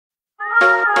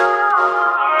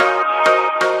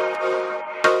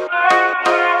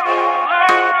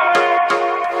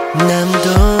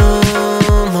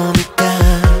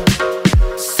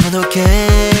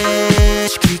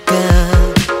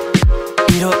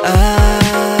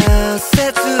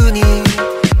焦ずに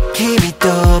君と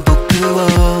僕を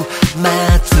待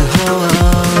つ方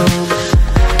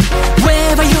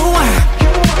Wherever you are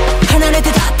離れ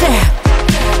てたって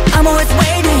I'm always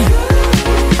waiting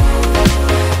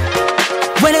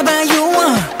Whenever you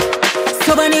want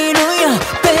そばにいるよ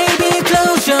Baby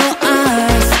close your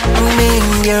eyes I'm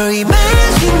in your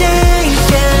imagination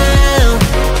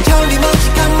距離も時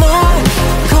間も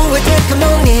超えてくも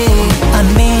んに I'm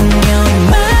in your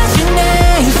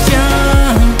imagination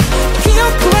記憶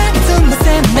はいつも鮮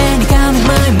明に噛む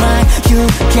My mind You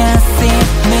can see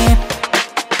me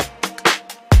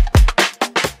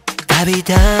旅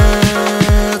立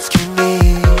つ君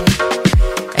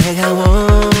笑顔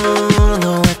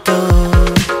の後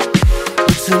う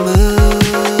つむ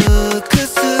く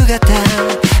姿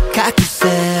覚醒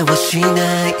はしな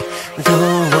い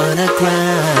Don't wanna cry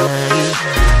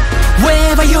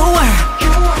Wherever you are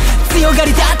強が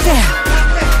りだって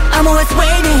I'm always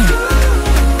waiting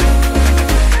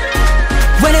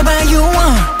Whenever you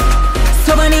want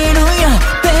そばにいるよ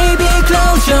Baby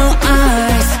close your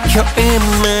eyes You're in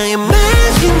my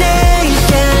imagination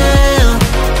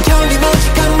距離も時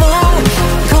間も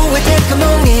超えてくも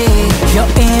んに You're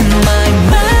in my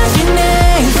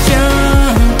imagination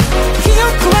記憶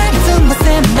はいつも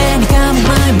鮮明に噛む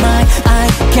My mind I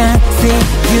can see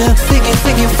you Singing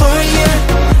singing for you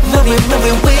Moving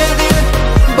moving with you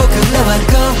僕らは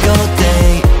Go go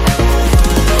day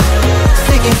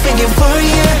Singing singing for you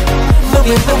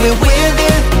Moving moving with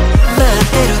you 待っ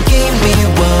てる君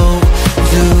を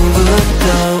ずっと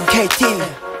KT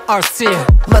RC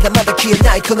まだまだ消え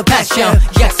ないこのパッション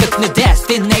約束のデス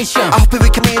ティネーション I'll be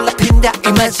with me up in that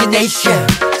imagination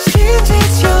真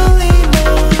実よりも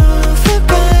深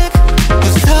く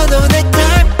嘘のない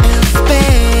time and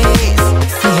space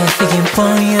Singing for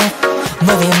you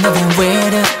Moving moving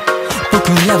with you 僕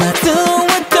らはずっ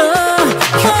と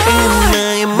You're in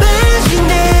my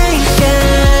imagination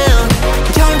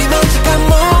距離も時間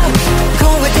も超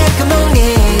えてくもんに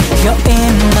You're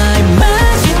in my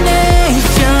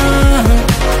imagination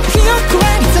記憶は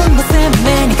いつも鮮明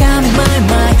に噛む My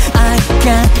mind I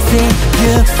can see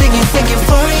you Singing singing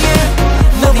for you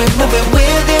Moving moving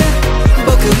with you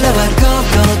僕らは Go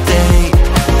go day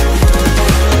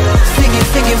Singing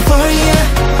singing for you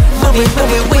Moving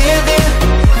moving with you